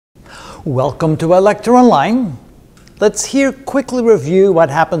Welcome to Lecture Online. Let's here quickly review what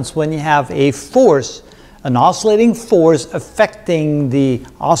happens when you have a force, an oscillating force affecting the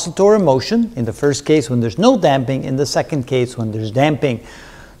oscillatory motion. In the first case when there's no damping, in the second case when there's damping.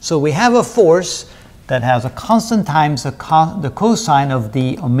 So we have a force that has a constant times the cosine of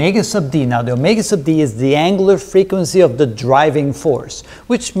the omega sub d. Now the omega sub d is the angular frequency of the driving force,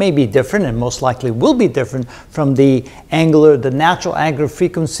 which may be different and most likely will be different from the natural angular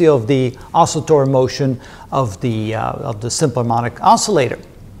frequency of the oscillatory motion of the simple harmonic oscillator.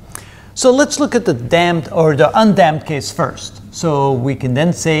 So let's look at the damped or the undamped case first. So we can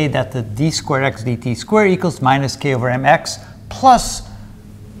then say that the d squared x dt squared equals minus k over mx plus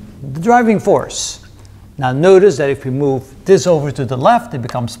the driving force. Now notice that if we move this over to the left, it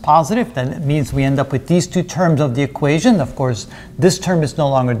becomes positive. Then it means we end up with these two terms of the equation. Of course, this term is no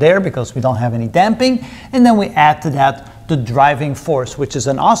longer there because we don't have any damping. And then we add to that the driving force, which is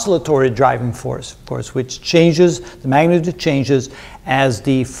an oscillatory driving force, of course, which changes, the magnitude changes as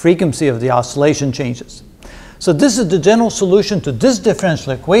the frequency of the oscillation changes. So this is the general solution to this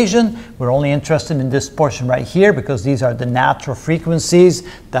differential equation. We're only interested in this portion right here because these are the natural frequencies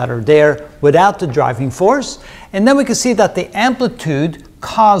that are there without the driving force. And then we can see that the amplitude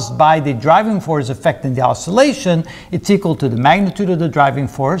caused by the driving force affecting the oscillation, it's equal to the magnitude of the driving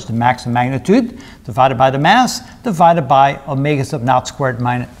force, the maximum magnitude, divided by the mass, divided by omega sub naught squared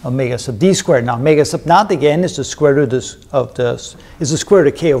minus omega sub d squared. Now omega sub naught again is the square root of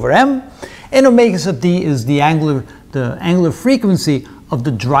k over m. And omega sub d is the angular frequency of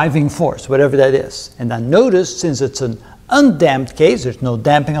the driving force, whatever that is. And then notice, since it's an undamped case, there's no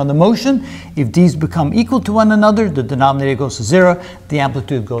damping on the motion, if these become equal to one another, the denominator goes to 0, the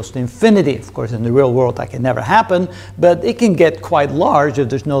amplitude goes to infinity. Of course, in the real world that can never happen, but it can get quite large if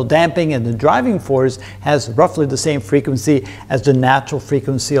there's no damping and the driving force has roughly the same frequency as the natural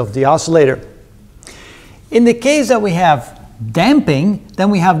frequency of the oscillator. In the case that we have damping,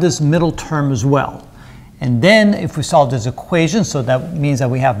 then we have this middle term as well. And then if we solve this equation, so that means that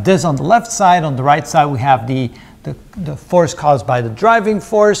we have this on the left side, on the right side we have the force caused by the driving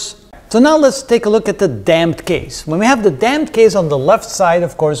force. So now let's take a look at the damped case. When we have the damped case on the left side,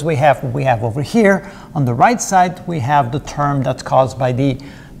 of course, we have what we have over here. On the right side, we have the term that's caused by the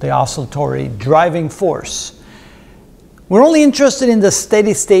oscillatory driving force. We're only interested in the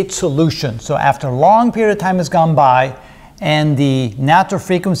steady state solution. So after a long period of time has gone by, and the natural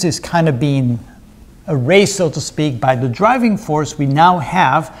frequency is kind of being erased, so to speak, by the driving force, we now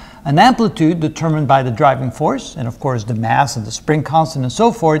have an amplitude determined by the driving force, and of course the mass and the spring constant and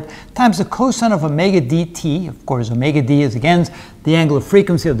so forth, times the cosine of omega dt. Of course, omega d is again the angular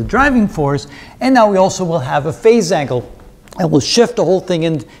frequency of the driving force, and now we also will have a phase angle. And we'll shift the whole thing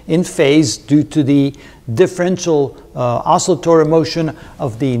in phase due to the differential oscillatory motion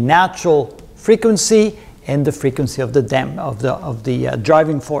of the natural frequency and the frequency of the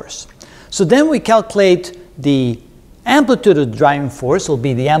driving force. So then we calculate the amplitude of the driving force will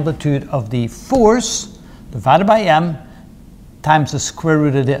be the amplitude of the force divided by m times the square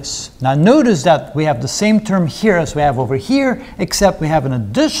root of this. Now notice that we have the same term here as we have over here, except we have an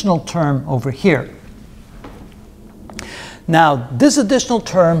additional term over here. Now this additional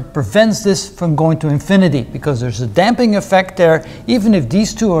term prevents this from going to infinity because there's a damping effect there. Even if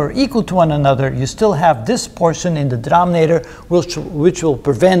these two are equal to one another, you still have this portion in the denominator which will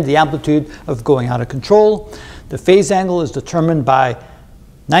prevent the amplitude of going out of control. The phase angle is determined by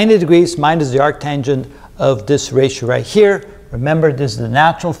 90 degrees minus the arctangent of this ratio right here. Remember, this is the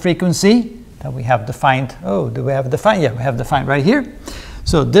natural frequency that we have defined. Oh, do we have defined? Yeah, we have defined right here.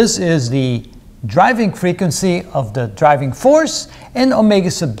 So this is the driving frequency of the driving force, and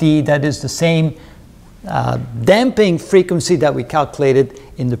omega sub d, that is the same damping frequency that we calculated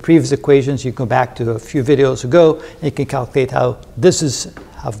in the previous equations. You go back to a few videos ago, and you can calculate how this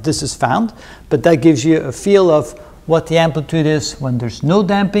is found. But that gives you a feel of what the amplitude is when there's no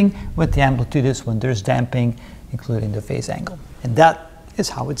damping, what the amplitude is when there's damping, including the phase angle. And that is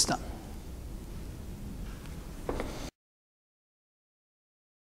how it's done.